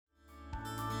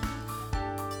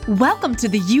Welcome to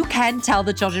the You Can Tell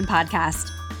the Children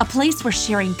podcast, a place where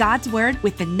sharing God's word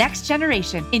with the next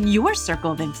generation in your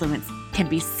circle of influence can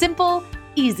be simple,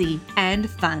 easy, and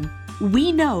fun.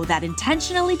 We know that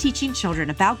intentionally teaching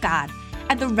children about God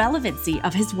and the relevancy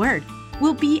of His word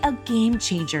will be a game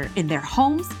changer in their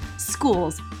homes,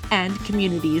 schools, and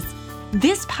communities.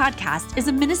 This podcast is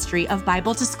a ministry of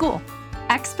Bible to School,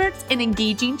 experts in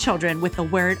engaging children with the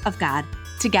Word of God.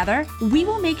 Together, we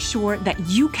will make sure that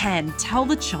you can tell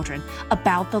the children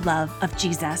about the love of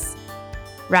Jesus.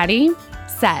 Ready,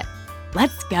 set,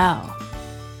 let's go.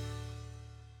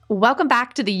 Welcome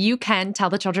back to the You Can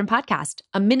Tell the Children podcast,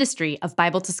 a ministry of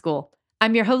Bible to School.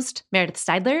 I'm your host, Meredith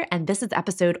Steidler, and this is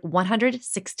episode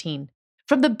 116.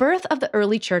 From the birth of the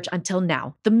early church until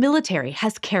now, the military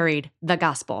has carried the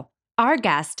gospel. Our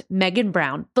guest, Megan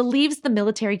Brown, believes the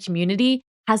military community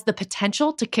has the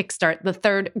potential to kickstart the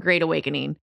Third Great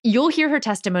Awakening. You'll hear her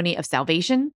testimony of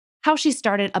salvation, how she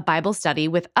started a Bible study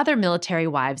with other military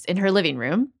wives in her living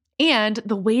room, and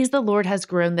the ways the Lord has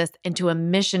grown this into a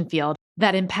mission field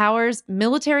that empowers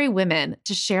military women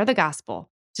to share the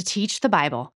gospel, to teach the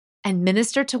Bible, and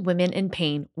minister to women in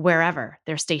pain wherever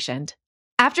they're stationed.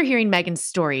 After hearing Megan's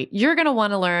story, you're going to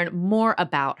want to learn more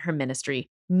about her ministry,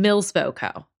 Millsbo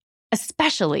Co.,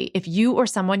 especially if you or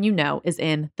someone you know is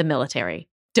in the military.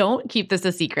 Don't keep this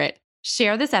a secret.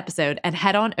 Share this episode and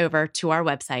head on over to our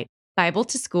website,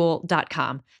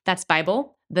 BibleToSchool.com. That's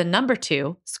Bible, the number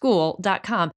 2,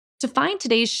 school.com, to find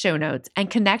today's show notes and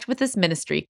connect with this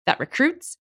ministry that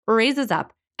recruits, raises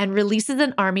up, and releases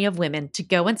an army of women to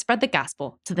go and spread the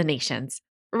gospel to the nations.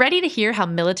 Ready to hear how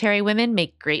military women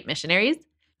make great missionaries?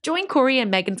 Join Corey and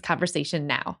Megan's conversation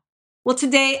now. Well,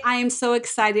 today I am so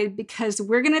excited because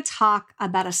we're going to talk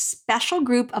about a special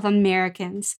group of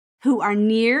Americans who are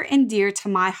near and dear to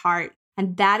my heart,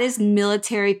 and that is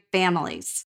military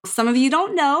families. Some of you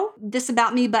don't know this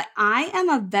about me, but I am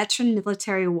a veteran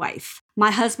military wife.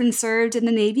 My husband served in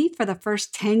the Navy for the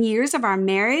first 10 years of our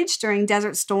marriage during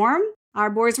Desert Storm. Our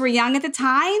boys were young at the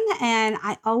time, and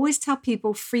I always tell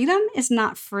people freedom is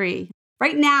not free.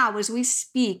 Right now, as we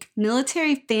speak,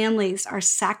 military families are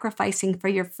sacrificing for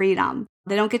your freedom.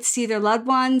 They don't get to see their loved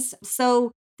ones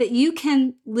so that you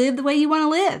can live the way you want to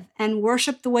live and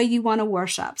worship the way you want to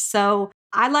worship. So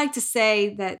I'd like to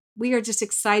say that we are just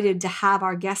excited to have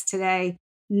our guest today,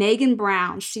 Megan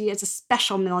Brown. She is a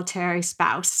special military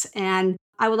spouse. And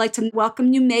I would like to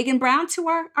welcome you, Megan Brown, to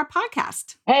our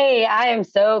podcast. Hey, I am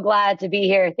so glad to be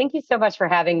here. Thank you so much for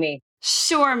having me.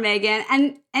 Sure,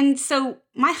 Megan. And so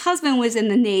my husband was in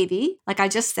the Navy, like I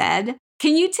just said.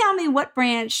 Can you tell me what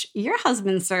branch your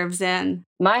husband serves in?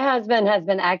 My husband has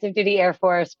been active duty Air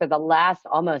Force for the last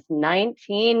almost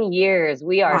 19 years.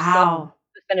 We are so at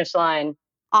the finish line.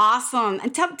 Awesome.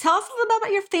 And tell us a little bit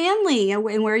about your family and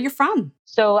where you're from.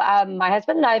 So my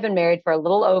husband and I have been married for a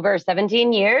little over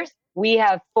 17 years. We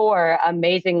have 4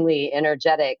 amazingly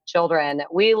energetic children.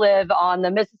 We live on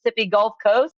the Mississippi Gulf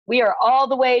Coast. We are all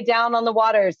the way down on the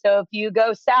water. So if you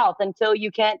go south until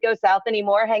you can't go south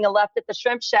anymore, hang a left at the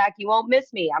Shrimp Shack. You won't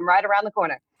miss me. I'm right around the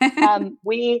corner.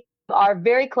 We are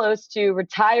very close to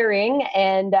retiring.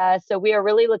 And so we are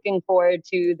really looking forward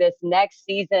to this next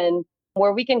season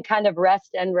where we can kind of rest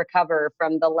and recover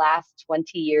from the last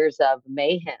 20 years of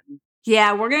mayhem.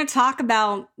 Yeah, we're going to talk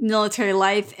about military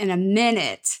life in a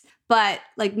minute. But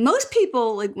like most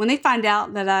people, like when they find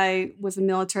out that I was a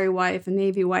military wife, a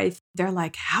Navy wife, they're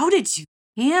like, how did you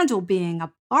handle being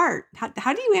apart?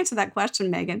 How do you answer that question,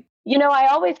 Megan? You know, I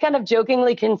always kind of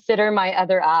jokingly consider my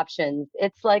other options.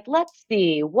 It's like, let's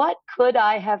see, what could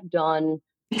I have done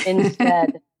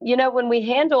instead? You know, when we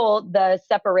handle the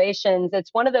separations, it's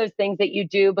one of those things that you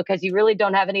do because you really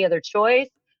don't have any other choice.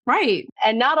 Right.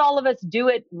 And not all of us do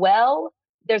it well.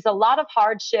 There's a lot of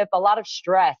hardship, a lot of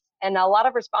stress, and a lot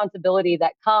of responsibility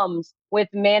that comes with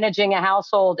managing a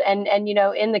household. And you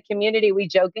know, in the community, we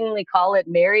jokingly call it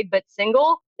married but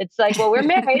single. It's like, well, we're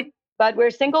married, but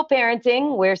we're single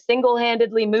parenting. We're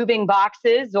single-handedly moving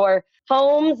boxes or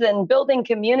homes and building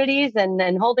communities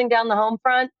and holding down the home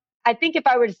front. I think if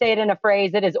I were to say it in a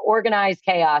phrase, it is organized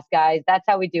chaos, guys. That's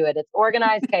how we do it. It's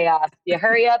organized chaos. You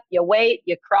hurry up, you wait,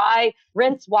 you cry,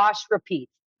 rinse, wash, repeat.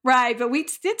 Right, but we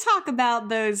did talk about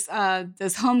those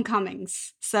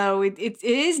homecomings. So it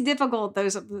is difficult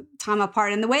those time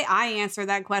apart. And the way I answer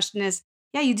that question is,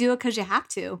 yeah, you do it because you have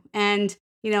to. And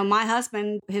you know, my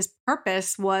husband, his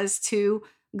purpose was to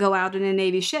go out in a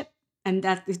Navy ship and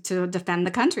that to defend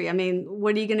the country. I mean,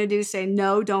 what are you going to do? Say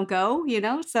no, don't go. You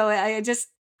know. So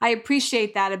I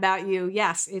appreciate that about you.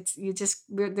 Yes,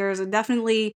 there's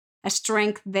definitely a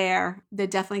strength there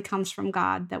that definitely comes from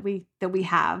God that we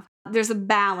have. There's a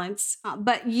balance,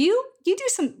 but you you do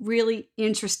some really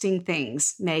interesting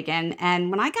things, Megan.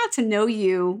 And when I got to know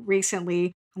you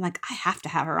recently, I'm like, I have to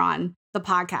have her on the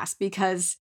podcast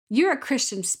because you're a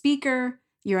Christian speaker,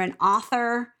 you're an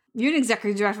author, you're an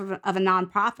executive director of a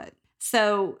nonprofit.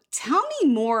 So tell me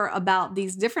more about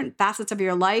these different facets of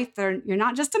your life. You're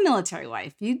not just a military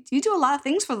wife. You do a lot of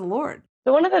things for the Lord.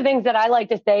 So one of the things that I like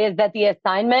to say is that the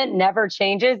assignment never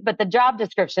changes, but the job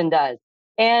description does.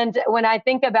 And when I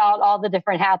think about all the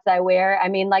different hats I wear, I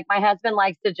mean, like my husband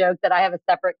likes to joke that I have a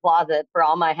separate closet for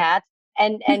all my hats.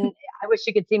 And I wish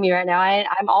you could see me right now.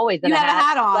 I'm always in You a have a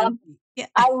hat. hat on. Yeah.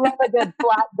 I love a good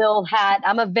flat bill hat.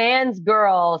 I'm a Vans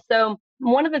girl. So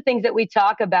one of the things that we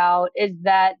talk about is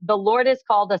that the Lord has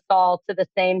called us all to the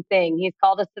same thing. He's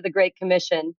called us to the Great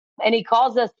Commission, and he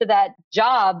calls us to that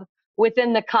job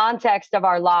within the context of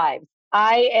our lives.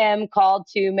 I am called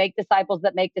to make disciples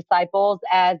that make disciples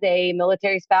as a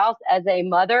military spouse, as a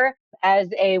mother, as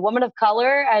a woman of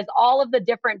color, as all of the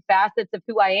different facets of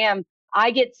who I am.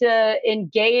 I get to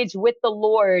engage with the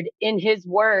Lord in his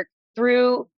work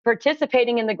through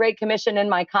participating in the Great Commission in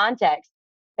my context.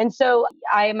 And so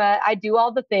I do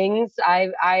all the things.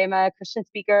 I am a Christian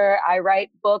speaker. I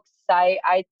write books.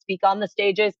 I speak on the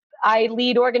stages. I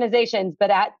lead organizations,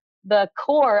 but at the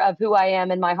core of who I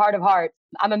am in my heart of hearts,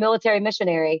 I'm a military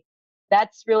missionary.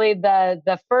 That's really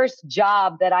the first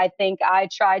job that I think I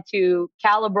try to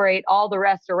calibrate all the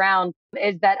rest around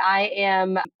is that I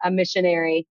am a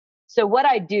missionary. So what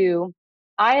I do,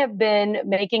 I have been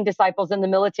making disciples in the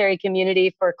military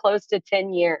community for close to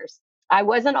 10 years. I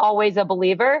wasn't always a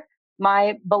believer.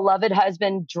 My beloved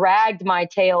husband dragged my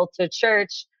tail to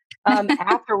church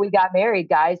after we got married,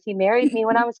 guys. He married me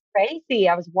when I was crazy.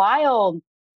 I was wild.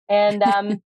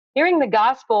 And hearing the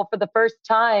gospel for the first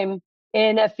time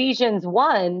in Ephesians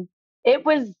 1, it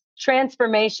was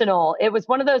transformational. It was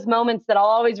one of those moments that I'll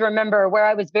always remember where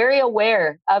I was very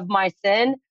aware of my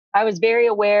sin. I was very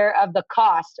aware of the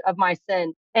cost of my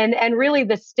sin and really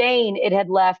the stain it had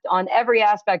left on every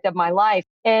aspect of my life.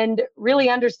 And really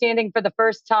understanding for the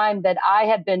first time that I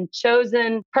had been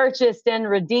chosen, purchased, and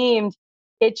redeemed.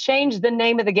 It changed the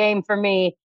name of the game for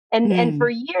me. And for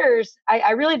years,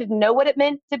 I really didn't know what it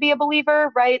meant to be a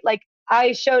believer, right? Like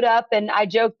I showed up and I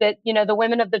joked that, the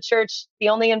women of the church, the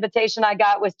only invitation I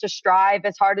got was to strive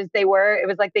as hard as they were. It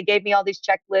was like they gave me all these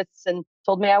checklists and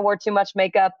told me I wore too much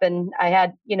makeup and I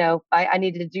had, I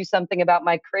needed to do something about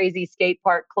my crazy skate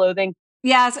park clothing.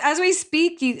 Yes, as we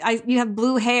speak, you have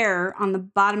blue hair on the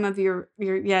bottom of your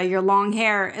long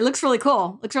hair. It looks really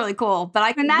cool. But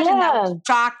I can imagine that would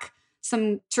shock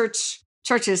some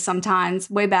churches sometimes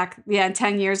way back,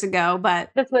 10 years ago.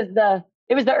 But it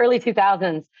was the early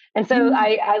 2000s. And so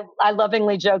I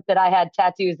lovingly joke that I had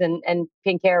tattoos and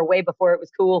pink hair way before it was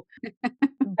cool.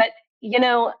 But,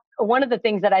 one of the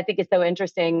things that I think is so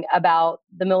interesting about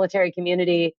the military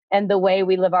community and the way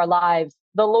we live our lives,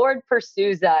 the Lord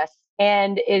pursues us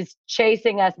and is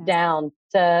chasing us down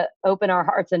to open our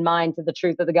hearts and mind to the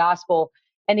truth of the gospel.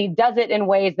 And he does it in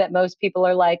ways that most people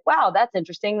are like, wow, that's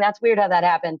interesting. That's weird how that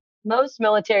happened. Most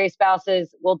military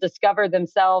spouses will discover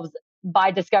themselves by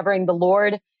discovering the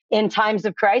Lord in times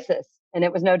of crisis. And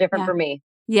it was no different for me.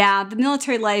 Yeah, the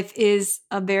military life is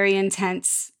a very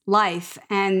intense life.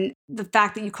 And the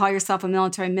fact that you call yourself a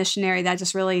military missionary, that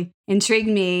just really intrigued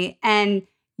me. And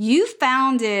you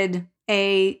founded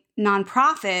a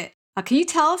nonprofit. Can you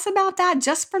tell us about that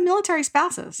just for military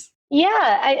spouses?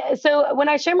 Yeah. So when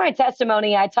I share my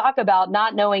testimony, I talk about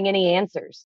not knowing any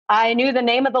answers. I knew the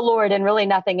name of the Lord and really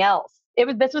nothing else.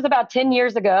 This was about 10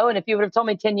 years ago. And if you would have told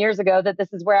me 10 years ago that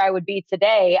this is where I would be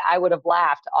today, I would have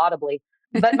laughed audibly.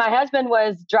 But my husband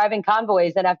was driving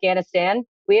convoys in Afghanistan.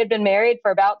 We had been married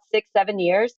for about 6-7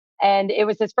 years. And it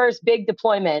was his first big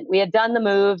deployment. We had done the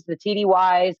moves, the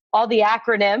TDYs, all the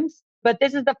acronyms. But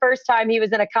this is the first time he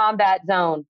was in a combat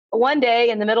zone. One day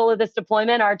in the middle of this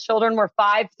deployment, our children were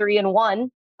 5, 3, and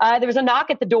 1. There was a knock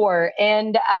at the door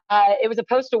and it was a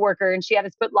postal worker and she had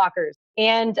his foot lockers.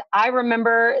 And I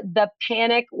remember the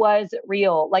panic was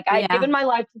real. Like I'd given my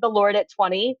life to the Lord at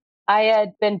 20. I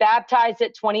had been baptized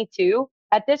at 22.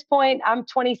 At this point, I'm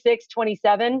 26,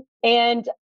 27, and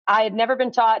I had never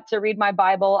been taught to read my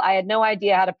Bible. I had no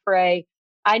idea how to pray.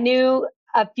 I knew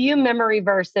a few memory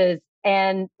verses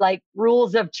and like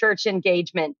rules of church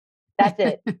engagement. That's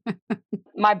it.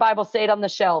 My Bible stayed on the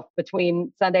shelf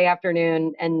between Sunday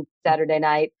afternoon and Saturday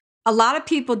night. A lot of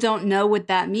people don't know what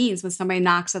that means when somebody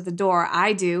knocks at the door.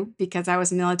 I do because I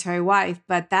was a military wife,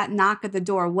 but that knock at the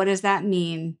door, what does that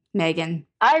mean, Megan?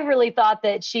 I really thought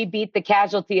that she beat the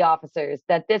casualty officers,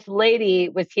 that this lady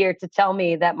was here to tell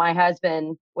me that my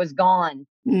husband was gone.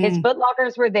 His foot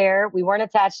lockers were there. We weren't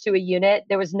attached to a unit.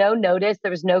 There was no notice.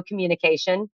 There was no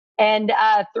communication. And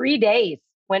 3 days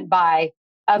went by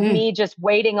of me just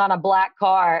waiting on a black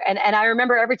car. And I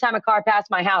remember every time a car passed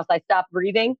my house, I stopped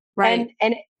breathing. Right.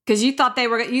 And because you thought they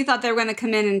were going to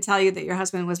come in and tell you that your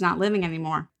husband was not living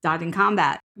anymore, died in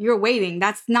combat. You're waiting.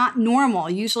 That's not normal.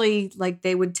 Usually, like,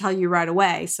 they would tell you right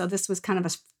away. So this was kind of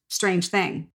a strange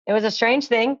thing. it was a strange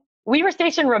thing. We were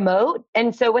stationed remote.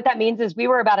 And so what that means is we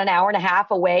were about an hour and a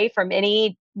half away from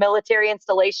any military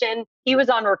installation. He was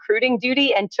on recruiting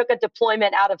duty and took a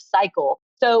deployment out of cycle.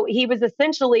 So he was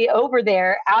essentially over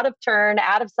there, out of turn,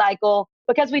 out of cycle,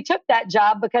 because we took that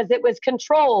job because it was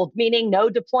controlled, meaning no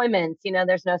deployments.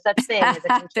 There's no such thing as a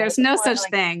controlled There's no deployment.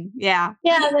 such thing. Yeah.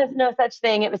 Yeah, there's no such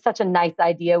thing. It was such a nice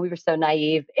idea. We were so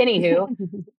naive. Anywho,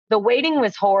 the waiting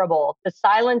was horrible. The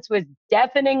silence was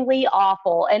deafeningly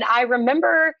awful. And I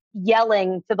remember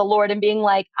yelling to the Lord and being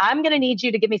like, I'm going to need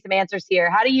you to give me some answers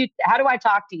here. How do I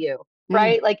talk to you?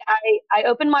 Right? Like I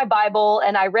opened my Bible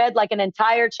and I read like an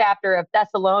entire chapter of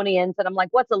Thessalonians and I'm like,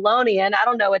 what's Alonian? I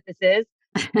don't know what this is.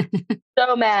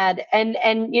 So mad. And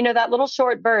that little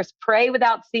short verse, pray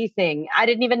without ceasing. I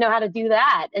didn't even know how to do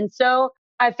that. And so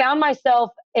I found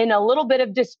myself in a little bit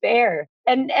of despair.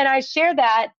 And I share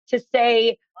that to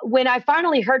say, when I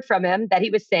finally heard from him that he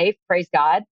was safe, praise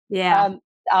God. Yeah.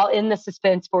 I'll end the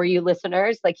suspense for you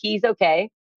listeners. Like, he's okay.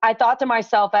 I thought to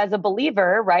myself, as a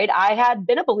believer, right? I had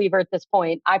been a believer at this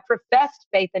point. I professed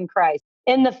faith in Christ.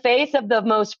 In the face of the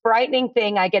most frightening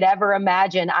thing I could ever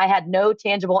imagine, I had no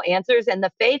tangible answers. And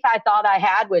the faith I thought I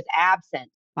had was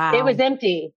absent. Wow. It was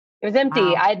empty. It was empty.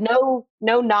 Wow. I had no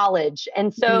knowledge.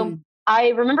 And so I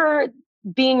remember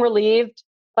being relieved.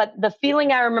 But the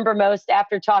feeling I remember most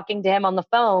after talking to him on the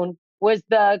phone was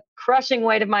the crushing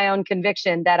weight of my own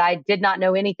conviction that I did not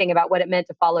know anything about what it meant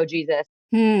to follow Jesus.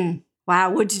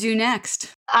 Wow. What'd you do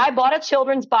next? I bought a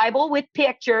children's Bible with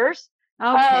pictures.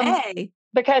 Okay.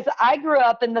 Because I grew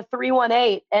up in the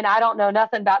 318 and I don't know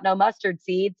nothing about no mustard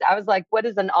seeds. I was like, what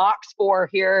is an ox for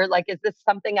here? Like, is this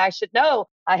something I should know?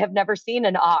 I have never seen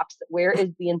an ox. Where is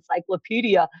the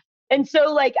encyclopedia? And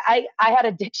so like I had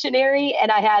a dictionary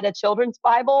and I had a children's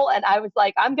Bible and I was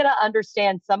like, I'm going to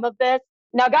understand some of this.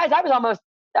 Now, guys, I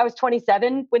was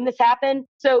 27 when this happened.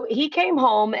 So he came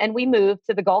home and we moved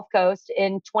to the Gulf Coast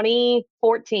in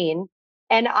 2014.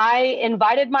 And I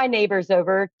invited my neighbors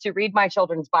over to read my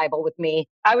children's Bible with me.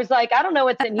 I was like, I don't know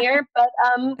what's in here, but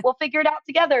we'll figure it out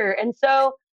together. And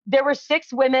so there were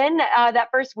 6 women that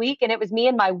first week, and it was me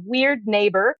and my weird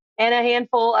neighbor and a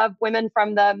handful of women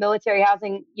from the military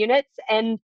housing units.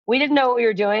 And we didn't know what we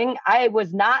were doing. I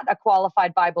was not a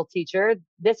qualified Bible teacher.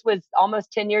 This was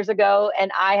almost 10 years ago,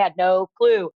 and I had no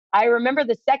clue. I remember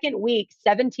the second week,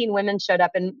 17 women showed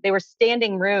up and they were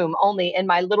standing room only in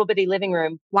my little bitty living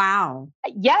room. Wow.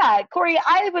 Yeah, Corey,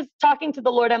 I was talking to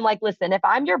the Lord. I'm like, listen, if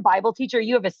I'm your Bible teacher,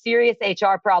 you have a serious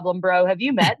HR problem, bro. Have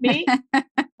you met me?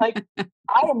 Like,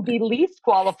 I am the least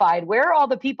qualified. Where are all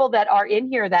the people that are in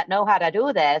here that know how to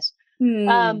do this?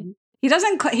 He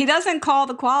doesn't call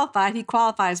the qualified. He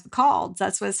qualifies the called.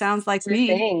 That's what it sounds like to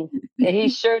me. He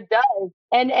sure does.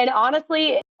 And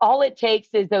honestly, all it takes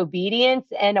is obedience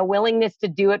and a willingness to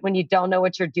do it when you don't know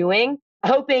what you're doing,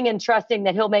 hoping and trusting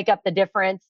that he'll make up the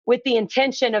difference with the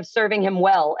intention of serving him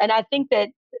well. And I think that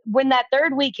when that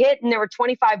third week hit and there were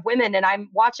 25 women and I'm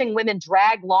watching women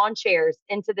drag lawn chairs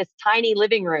into this tiny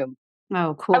living room.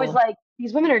 Oh, cool. I was like,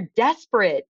 these women are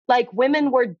desperate. Like, women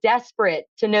were desperate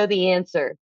to know the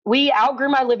answer. We outgrew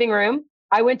my living room.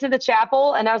 I went to the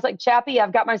chapel and I was like, Chappie,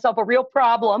 I've got myself a real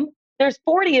problem. There's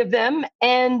 40 of them.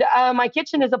 And my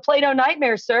kitchen is a Play-Doh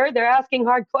nightmare, sir. They're asking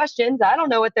hard questions. I don't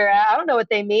know what I don't know what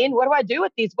they mean. What do I do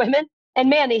with these women? And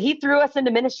man, he threw us into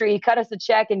ministry. He cut us a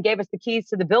check and gave us the keys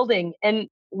to the building. And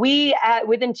we,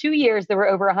 within 2 years, there were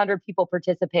over 100 people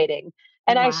participating.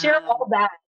 And Wow. I share all that.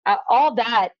 All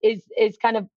that is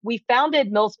kind of, we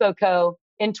founded Millspo Co.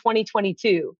 in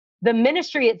 2022. The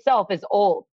ministry itself is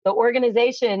old. The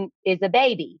organization is a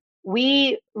baby.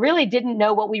 We really didn't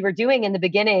know what we were doing in the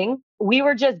beginning. We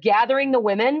were just gathering the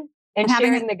women and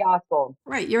sharing the gospel.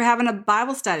 Right. You're having a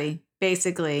Bible study,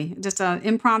 basically, just an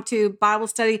impromptu Bible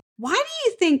study. Why do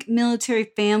you think military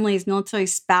families, military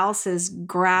spouses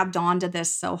grabbed onto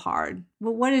this so hard?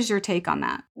 Well, what is your take on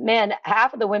that? Man,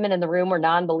 half of the women in the room were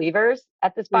non-believers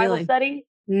at this Bible study.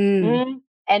 And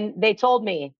they told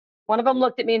me, one of them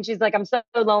looked at me and she's like, I'm so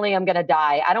lonely, I'm going to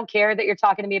die. I don't care that you're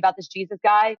talking to me about this Jesus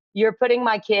guy. You're putting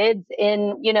my kids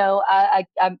in,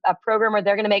 a program where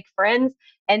they're going to make friends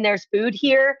and there's food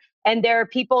here. And there are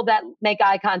people that make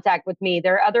eye contact with me.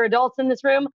 There are other adults in this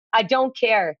room. I don't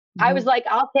care. I was like,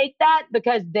 I'll take that,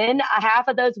 because then half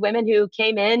of those women who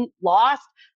came in lost,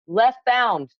 left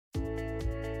bound.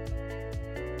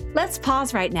 Let's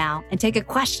pause right now and take a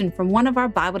question from one of our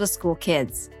Bible to School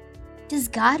kids. Does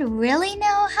God really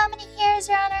know how many hairs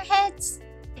are on our heads?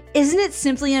 Isn't it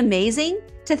simply amazing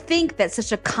to think that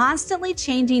such a constantly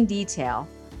changing detail,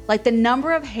 like the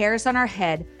number of hairs on our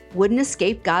head, wouldn't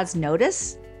escape God's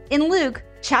notice? In Luke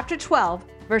chapter 12,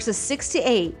 verses 6 to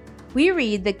 8, we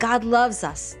read that God loves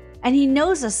us and He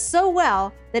knows us so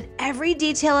well that every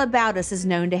detail about us is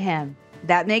known to Him.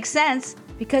 That makes sense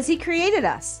because He created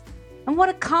us. And what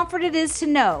a comfort it is to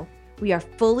know we are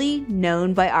fully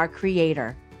known by our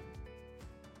Creator.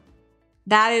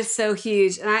 That is so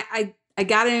huge. And I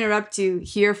got to interrupt you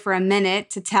here for a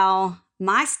minute to tell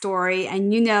my story.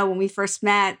 And when we first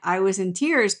met, I was in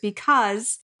tears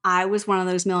because I was one of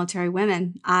those military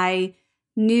women. I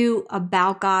knew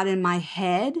about God in my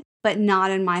head, but not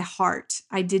in my heart.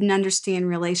 I didn't understand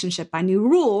relationship. I knew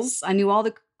rules. I knew all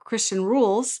the Christian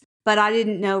rules, but I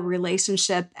didn't know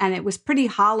relationship. And it was pretty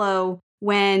hollow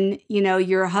when,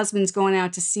 your husband's going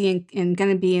out to sea and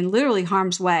going to be in literally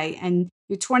harm's way. And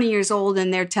you're 20 years old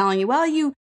and they're telling you, well,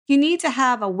 you need to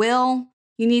have a will.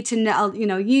 You need to know,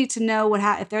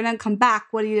 if they're going to come back,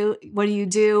 what do you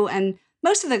do? And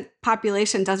most of the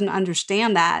population doesn't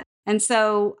understand that. And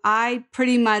so I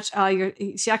pretty much,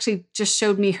 she actually just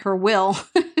showed me her will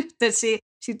that she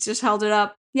just held it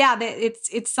up. Yeah,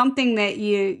 it's something that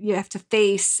you have to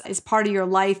face as part of your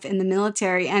life in the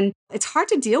military. And it's hard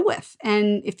to deal with.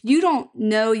 And if you don't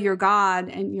know your God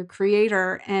and your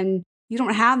Creator, and you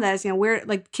don't have that, where,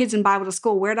 like kids in Bible to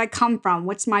School, where did I come from?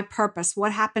 What's my purpose?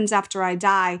 What happens after I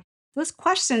die? Those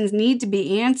questions need to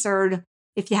be answered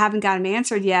if you haven't got them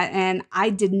answered yet. And I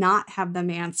did not have them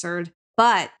answered,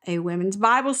 but a women's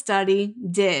Bible study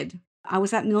did. I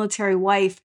was that military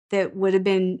wife that would have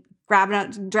been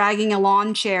dragging a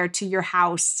lawn chair to your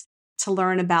house to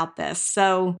learn about this.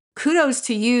 So kudos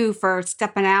to you for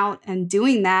stepping out and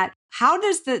doing that. How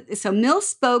does so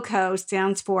MILSPOCO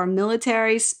stands for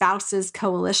Military Spouses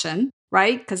Coalition,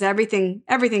 right? Because everything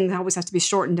always has to be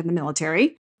shortened in the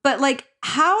military. But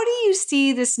how do you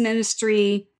see this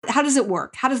ministry? How does it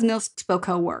work? How does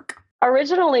MILSPOCO work?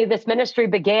 Originally, this ministry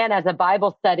began as a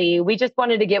Bible study. We just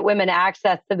wanted to get women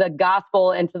access to the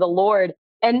gospel and to the Lord.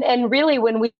 And really,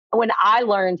 when I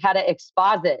learned how to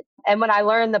exposit, and when I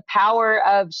learned the power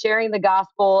of sharing the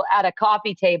gospel at a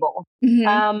coffee table,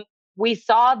 we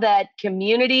saw that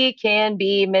community can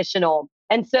be missional.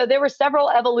 And so there were several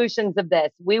evolutions of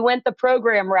this. We went the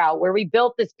program route where we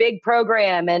built this big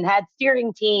program and had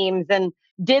steering teams and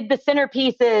did the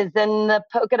centerpieces and the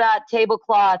polka dot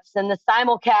tablecloths and the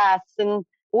simulcasts. And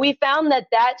we found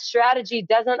that strategy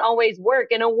doesn't always work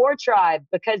in a war tribe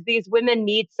because these women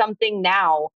need something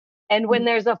now. And when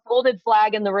there's a folded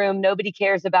flag in the room, nobody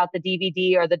cares about the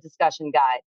DVD or the discussion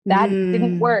guide. That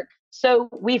didn't work. So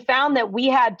we found that we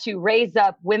had to raise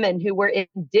up women who were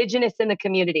indigenous in the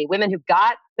community, women who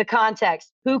got the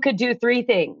context, who could do three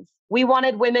things. We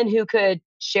wanted women who could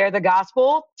share the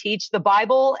gospel, teach the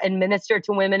Bible, and minister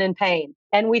to women in pain.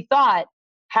 And we thought,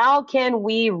 how can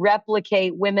we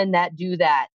replicate women that do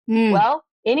that? Well,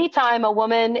 anytime a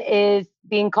woman is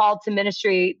being called to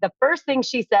ministry, the first thing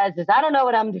she says is, I don't know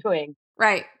what I'm doing.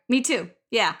 Right. Me too.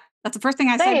 Yeah. That's the first thing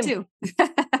I said too.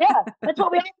 Yeah, that's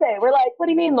what we all say. We're like, what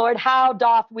do you mean, Lord? How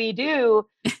doth we do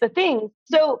the things?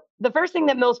 So the first thing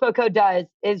that MILSPOCO does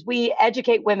is we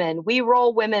educate women. We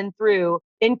roll women through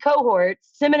in cohorts,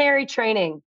 seminary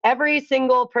training. Every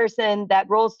single person that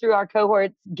rolls through our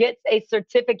cohorts gets a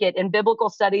certificate in biblical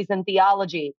studies and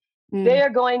theology. They are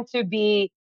going to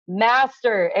be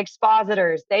master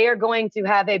expositors. They are going to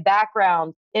have a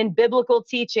background in biblical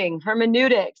teaching,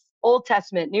 hermeneutics, Old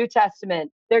Testament, New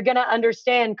Testament. They're going to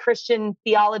understand Christian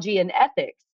theology and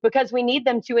ethics because we need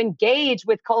them to engage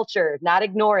with culture, not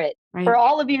ignore it. Right. For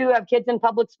all of you who have kids in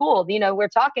public school, we're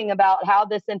talking about how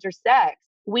this intersects.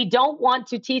 We don't want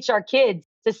to teach our kids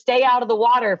to stay out of the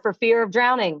water for fear of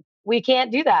drowning. We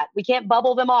can't do that. We can't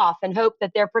bubble them off and hope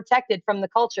that they're protected from the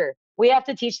culture. We have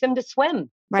to teach them to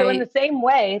swim. Right. So in the same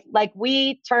way,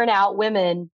 we turn out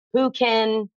women who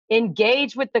can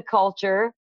engage with the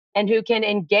culture and who can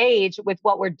engage with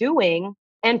what we're doing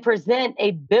and present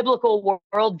a biblical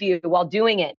worldview while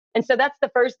doing it. And so that's the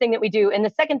first thing that we do. And the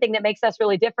second thing that makes us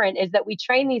really different is that we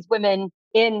train these women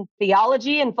in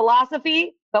theology and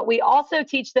philosophy, but we also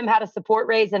teach them how to support,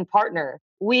 raise, and partner.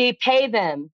 We pay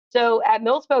them. So at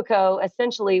MILSPOCO,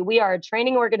 essentially, we are a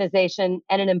training organization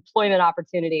and an employment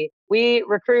opportunity. We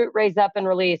recruit, raise up, and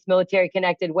release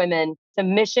military-connected women to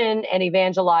mission and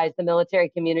evangelize the military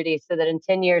community so that in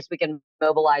 10 years we can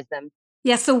mobilize them.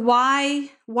 Yeah, so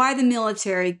why the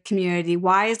military community?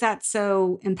 Why is that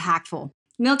so impactful?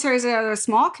 Militaries are a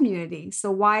small community.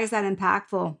 So why is that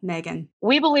impactful, Megan?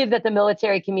 We believe that the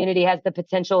military community has the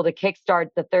potential to kickstart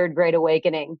the third great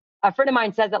awakening. A friend of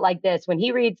mine says it like this: when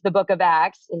he reads the book of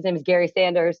Acts, his name is Gary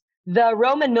Sanders, the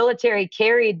Roman military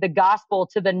carried the gospel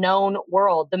to the known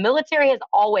world. The military has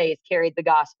always carried the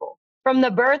gospel. From the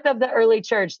birth of the early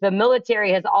church, the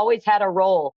military has always had a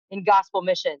role in gospel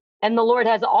mission. And the Lord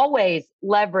has always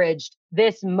leveraged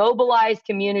this mobilized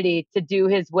community to do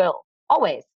his will.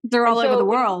 Always. They're And all over the so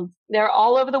world. they're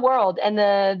all over the world. And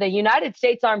the United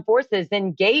States Armed Forces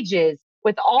engages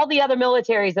with all the other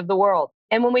militaries of the world.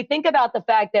 And when we think about the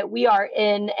fact that we are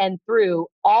in and through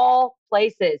all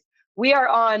places, we are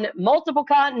on multiple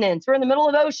continents, we're in the middle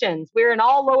of oceans, we're in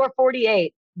all lower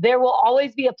 48. There will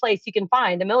always be a place you can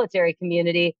find a military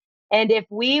community. And if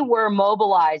we were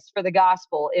mobilized for the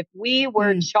gospel, if we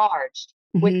were charged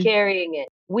with carrying it,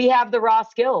 we have the raw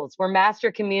skills. We're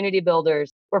master community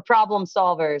builders. We're problem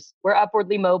solvers. We're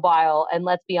upwardly mobile. And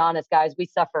let's be honest, guys, we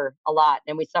suffer a lot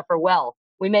and we suffer well.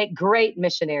 We make great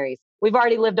missionaries. We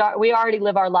already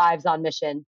live our lives on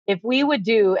mission. If we would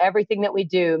do everything that we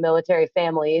do, military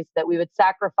families, that we would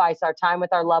sacrifice our time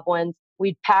with our loved ones,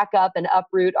 we'd pack up and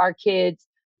uproot our kids,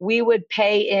 we would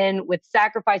pay in with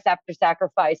sacrifice after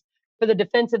sacrifice for the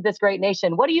defense of this great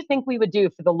nation. What do you think we would do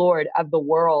for the Lord of the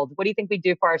world? What do you think we'd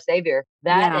do for our Savior?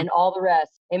 That and all the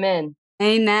rest. Amen.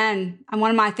 Amen. And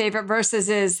one of my favorite verses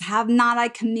is, have not I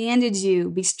commanded you?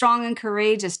 Be strong and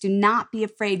courageous. Do not be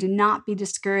afraid. Do not be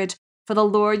discouraged. For the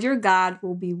Lord your God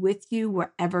will be with you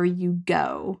wherever you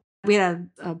go. We had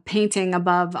a painting in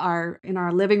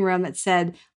our living room that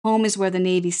said, home is where the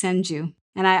Navy sends you.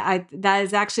 And I that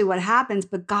is actually what happens,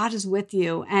 but God is with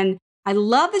you. And I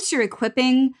love that you're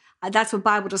equipping. That's what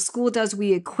Bible to School does.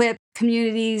 We equip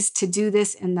communities to do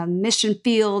this in the mission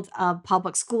field of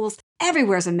public schools.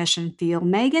 Everywhere's a mission field,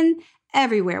 Megan.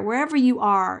 Everywhere, wherever you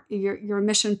are, you're a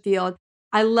mission field.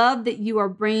 I love that you are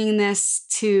bringing this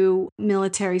to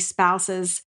military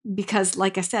spouses because,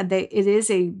 like I said, it is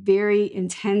a very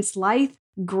intense life.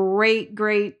 Great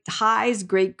highs,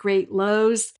 great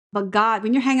lows. But God,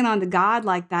 when you're hanging on to God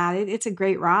like that, it's a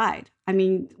great ride. I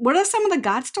mean, what are some of the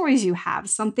God stories you have?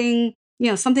 Something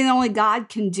that only God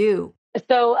can do.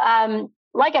 So,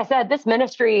 like I said, this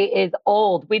ministry is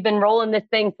old. We've been rolling this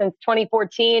thing since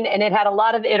 2014, and it had a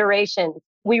lot of iterations.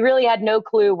 We really had no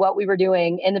clue what we were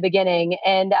doing in the beginning.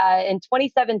 And in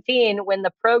 2017, when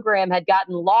the program had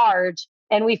gotten large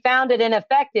and we found it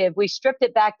ineffective, we stripped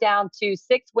it back down to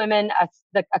 6 women,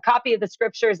 a copy of the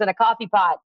scriptures, and a coffee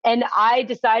pot. And I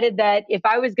decided that if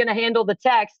I was going to handle the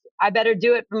text, I better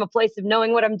do it from a place of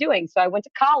knowing what I'm doing. So I went to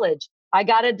college. I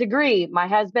got a degree. My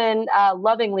husband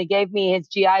lovingly gave me his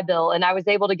GI Bill, and I was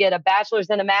able to get a bachelor's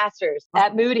and a master's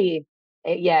at Moody.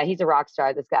 Yeah, he's a rock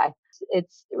star, this guy.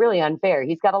 It's really unfair.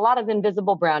 He's got a lot of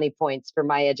invisible brownie points for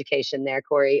my education there,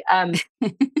 Corey.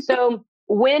 So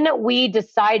when we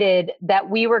decided that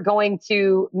we were going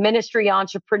to ministry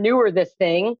entrepreneur this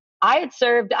thing, I had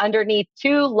served underneath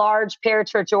 2 large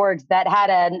parachurch orgs that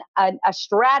had a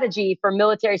strategy for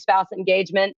military spouse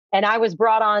engagement. And I was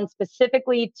brought on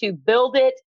specifically to build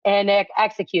it and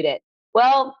execute it.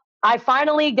 Well, I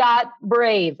finally got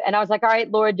brave and I was like, all right,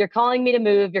 Lord, you're calling me to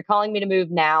move. You're calling me to move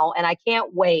now. And I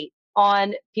can't wait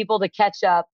on people to catch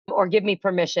up or give me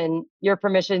permission. Your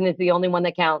permission is the only one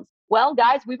that counts. Well,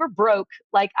 guys, we were broke.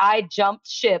 Like I jumped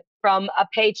ship from a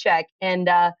paycheck and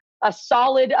a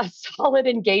solid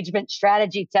engagement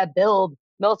strategy to build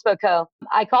Millspo Co.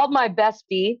 I called my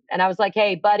bestie and I was like,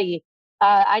 hey, buddy,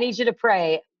 I need you to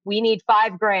pray. We need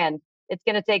 $5,000. It's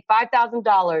going to take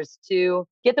 $5,000 to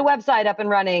get the website up and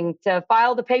running, to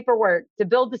file the paperwork, to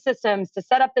build the systems, to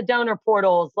set up the donor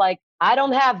portals. Like, I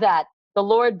don't have that. The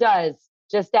Lord does.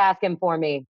 Just ask him for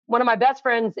me. One of my best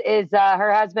friends is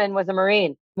her husband was a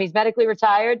Marine. He's medically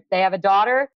retired. They have a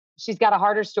daughter. She's got a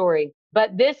harder story.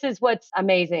 But this is what's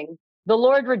amazing. The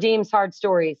Lord redeems hard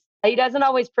stories. He doesn't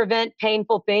always prevent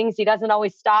painful things. He doesn't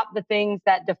always stop the things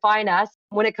that define us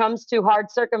when it comes to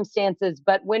hard circumstances.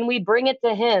 But when we bring it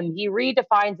to him, he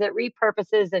redefines it,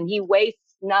 repurposes, and he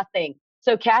wastes nothing.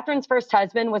 So Catherine's first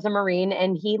husband was a Marine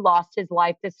and he lost his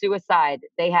life to suicide.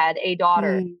 They had a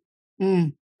daughter.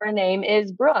 Her name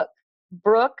is Brooke.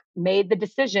 Brooke made the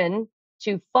decision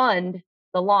to fund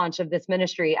the launch of this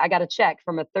ministry. I got a check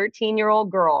from a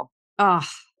 13-year-old girl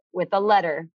with a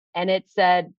letter, and it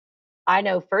said, I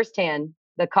know firsthand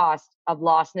the cost of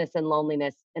lostness and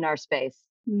loneliness in our space.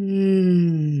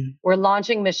 We're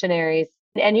launching missionaries.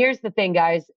 And here's the thing,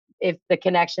 guys, if the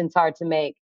connection's hard to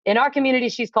make. In our community,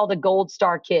 she's called a Gold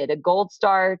Star kid. A Gold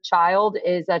Star child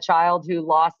is a child who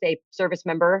lost a service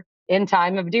member in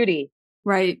time of duty.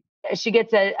 Right. She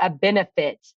gets a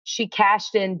benefit. She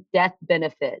cashed in death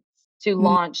benefits to Mm.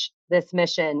 launch this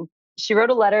mission. She wrote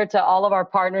a letter to all of our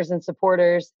partners and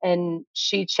supporters, and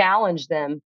she challenged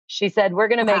them. She said, "We're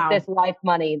going to make Wow. this life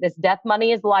money. This death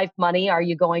money is life money. Are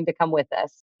you going to come with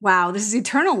us?" Wow. This is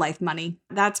eternal life money.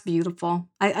 That's beautiful.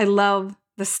 I love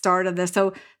the start of this.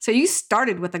 So you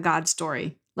started with a God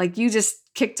story. Like you just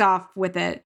kicked off with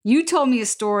it. You told me a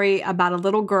story about a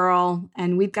little girl,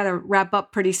 and we've got to wrap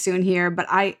up pretty soon here, but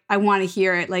I want to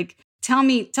hear it. Like tell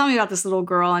me about this little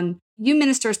girl. And you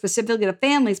minister specifically to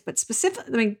families, but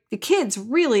specifically, I mean, the kids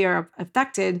really are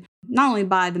affected not only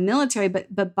by the military,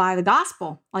 but by the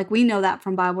gospel. Like we know that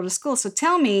from Bible to School. So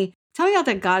tell me about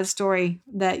that God story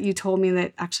that you told me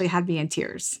that actually had me in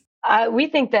tears. We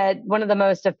think that one of the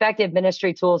most effective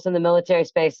ministry tools in the military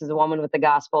space is a woman with the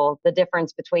gospel. The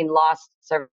difference between lost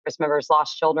service members,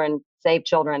 lost children, saved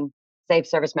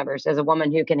service members is a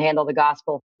woman who can handle the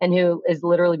gospel and who is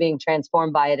literally being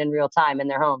transformed by it in real time in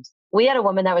their homes. We had a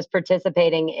woman that was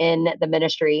participating in the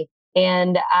ministry,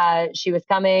 and she was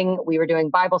coming. We were doing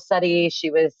Bible study.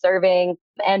 She was serving,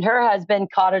 and her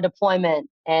husband caught a deployment,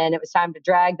 and it was time to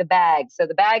drag the bag. So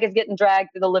the bag is getting dragged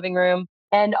through the living room.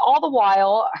 And all the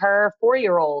while, her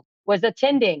 4-year-old was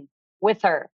attending with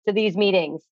her to these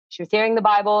meetings. She was hearing the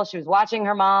Bible. She was watching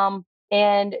her mom.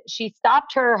 And she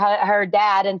stopped her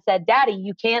dad and said, "Daddy,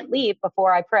 you can't leave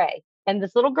before I pray." And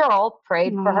this little girl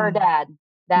prayed for her Oh, dad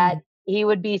that mm. he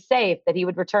would be safe, that he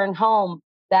would return home,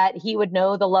 that he would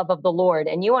know the love of the Lord.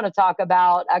 And you want to talk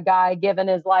about a guy giving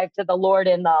his life to the Lord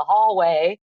in the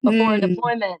hallway before a Mm.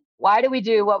 deployment. Why do we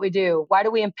do what we do? Why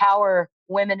do we empower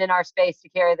women in our space to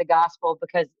carry the gospel?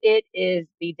 Because it is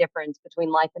the difference between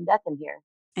life and death in here.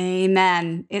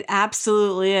 Amen. It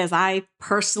absolutely is. I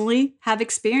personally have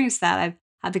experienced that.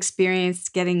 I've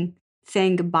experienced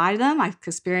saying goodbye to them. I've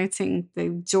experiencing the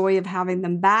joy of having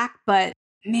them back. But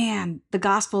man, the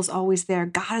gospel is always there.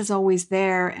 God is always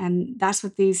there. And that's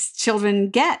what these children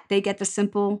get. They get the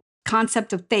simple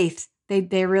concept of faith.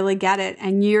 They really get it.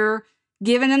 And you're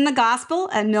giving them the gospel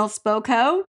at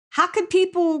Mills-Boco. How could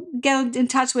people get in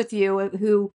touch with you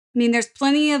who I mean, there's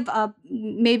plenty of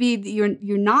maybe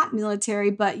you're not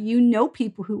military, but you know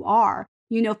people who are.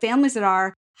 You know families that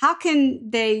are. How can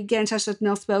they get in touch with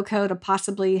Mills-Boco to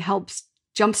possibly help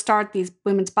jumpstart these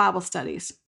women's Bible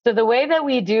studies? So the way that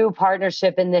we do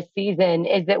partnership in this season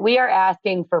is that we are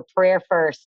asking for prayer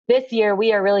first. This year,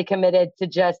 we are really committed to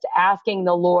just asking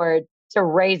the Lord to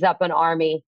raise up an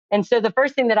army. And so the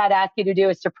first thing that I'd ask you to do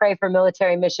is to pray for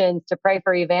military missions, to pray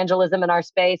for evangelism in our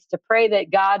space, to pray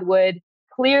that God would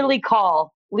clearly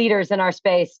call leaders in our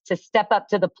space to step up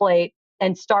to the plate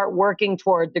and start working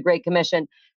toward the Great Commission.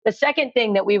 The second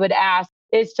thing that we would ask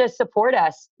is to support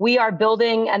us. We are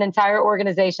building an entire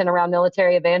organization around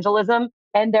military evangelism.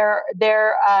 And there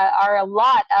are a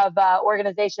lot of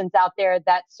organizations out there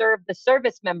that serve the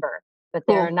service member, but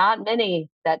there are Cool. not many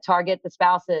that target the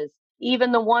spouses.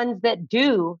 Even the ones that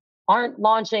do aren't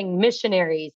launching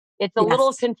missionaries. It's a little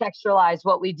Yes. contextualized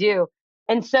what we do.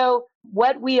 And so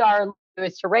what we are doing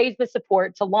is to raise the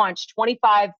support to launch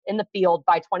 25 in the field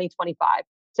by 2025.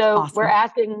 So we're Awesome.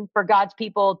 asking for God's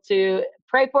people to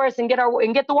pray for us and get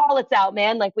the wallets out,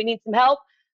 man. Like we need some help.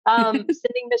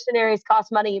 Sending missionaries costs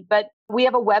money, but we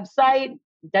have a website,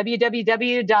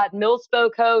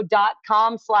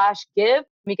 www.millspoco.com/give.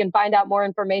 You can find out more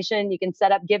information. You can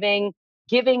set up giving.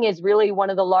 Giving is really one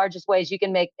of the largest ways you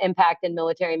can make impact in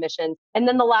military missions. And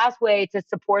then the last way to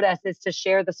support us is to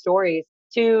share the stories,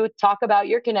 to talk about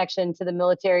your connection to the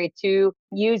military, to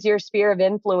use your sphere of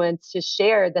influence to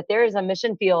share that there is a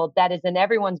mission field that is in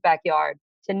everyone's backyard,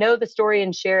 to know the story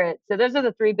and share it. So those are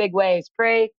the three big ways: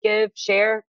 pray, give,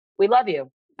 share. We love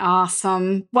you.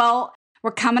 Awesome. Well,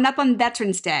 we're coming up on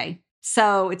Veterans Day.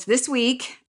 So it's this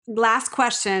week. Last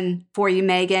question for you,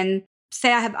 Megan.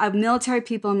 Say I have military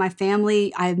people in my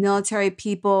family. I have military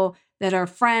people that are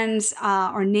friends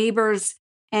or neighbors,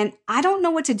 and I don't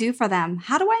know what to do for them.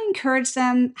 How do I encourage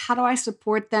them? How do I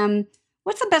support them?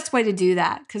 What's the best way to do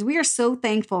that? Because we are so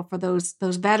thankful for those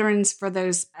veterans, for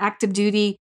those active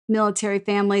duty military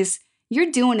families.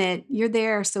 You're doing it. You're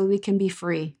there so we can be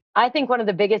free. I think one of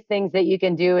the biggest things that you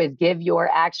can do is give your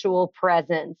actual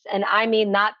presence. And I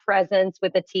mean, not presence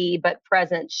with a T, but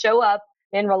presence. Show up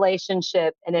in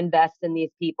relationship and invest in these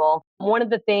people. One of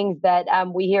the things that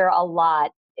we hear a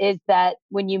lot is that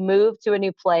when you move to a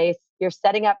new place, you're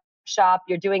setting up shop,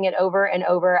 you're doing it over and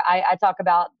over. I talk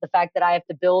about the fact that I have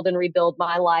to build and rebuild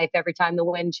my life every time the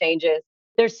wind changes.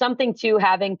 There's something to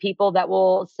having people that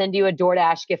will send you a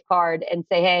DoorDash gift card and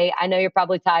say, "Hey, I know you're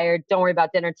probably tired. Don't worry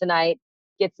about dinner tonight.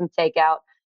 Get some takeout."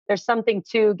 There's something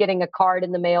to getting a card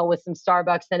in the mail with some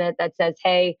Starbucks in it that says,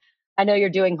 "Hey, I know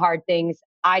you're doing hard things.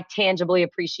 I tangibly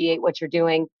appreciate what you're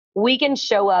doing. We can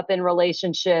show up in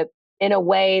relationship in a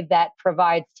way that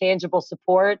provides tangible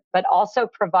support, but also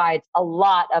provides a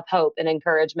lot of hope and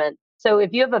encouragement. So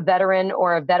if you have a veteran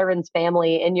or a veteran's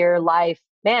family in your life,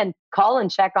 man, call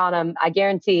and check on them. I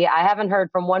guarantee I haven't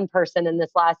heard from one person in this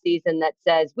last season that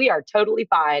says we are totally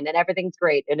fine and everything's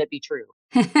great, and it be true.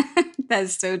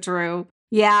 That's so true.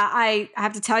 Yeah, I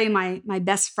have to tell you, my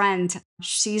best friend,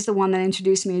 she's the one that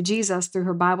introduced me to Jesus through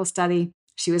her Bible study.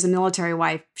 She was a military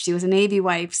wife. She was a Navy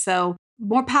wife. So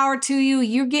more power to you.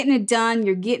 You're getting it done.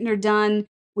 You're getting her done.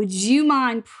 Would you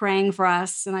mind praying for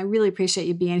us? And I really appreciate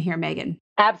you being here, Megan.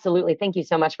 Absolutely. Thank you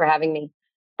so much for having me.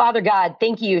 Father God,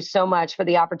 thank you so much for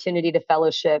the opportunity to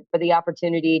fellowship, for the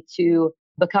opportunity to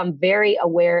become very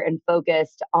aware and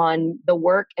focused on the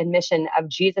work and mission of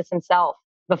Jesus himself.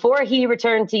 Before he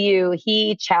returned to you,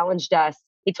 he challenged us.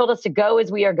 He told us to go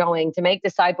as we are going, to make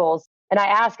disciples. And I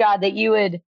ask God that you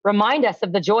would remind us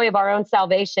of the joy of our own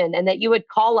salvation and that you would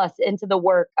call us into the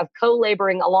work of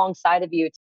co-laboring alongside of you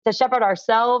to shepherd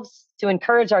ourselves, to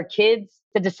encourage our kids,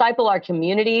 to disciple our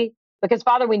community. Because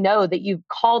Father, we know that you've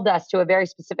called us to a very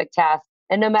specific task.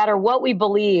 And no matter what we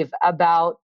believe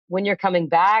about when you're coming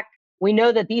back, we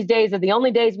know that these days are the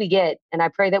only days we get. And I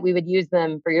pray that we would use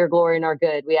them for your glory and our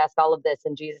good. We ask all of this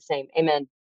in Jesus' name. Amen.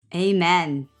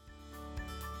 Amen.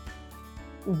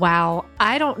 Wow,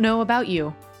 I don't know about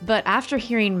you, but after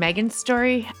hearing Megan's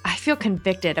story, I feel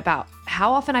convicted about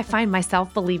how often I find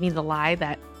myself believing the lie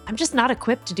that I'm just not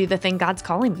equipped to do the thing God's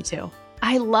calling me to.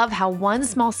 I love how one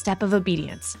small step of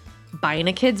obedience, buying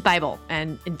a kid's Bible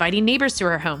and inviting neighbors to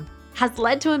our home, has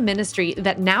led to a ministry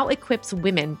that now equips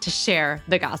women to share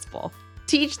the gospel,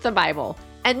 teach the Bible,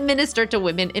 and minister to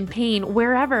women in pain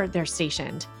wherever they're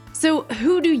stationed. So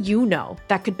who do you know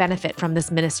that could benefit from this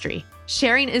ministry?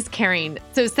 Sharing is caring,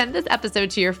 so send this episode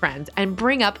to your friends and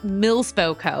bring up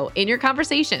Millspo Co. in your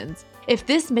conversations. If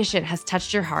this mission has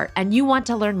touched your heart and you want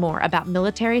to learn more about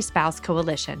Military Spouse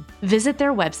Coalition, visit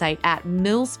their website at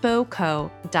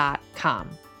millspoco.com.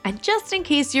 And just in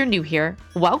case you're new here,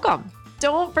 welcome.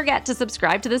 Don't forget to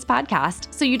subscribe to this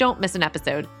podcast so you don't miss an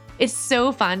episode. It's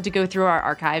so fun to go through our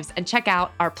archives and check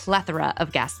out our plethora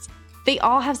of guests. They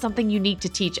all have something unique to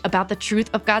teach about the truth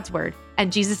of God's word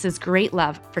and Jesus' great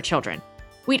love for children.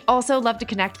 We'd also love to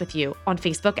connect with you on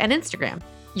Facebook and Instagram.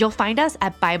 You'll find us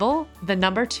at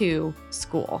Bible2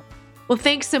 School. Well,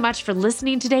 thanks so much for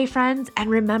listening today, friends. And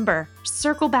remember,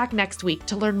 circle back next week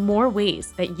to learn more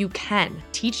ways that you can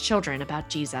teach children about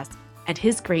Jesus and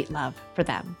his great love for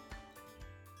them.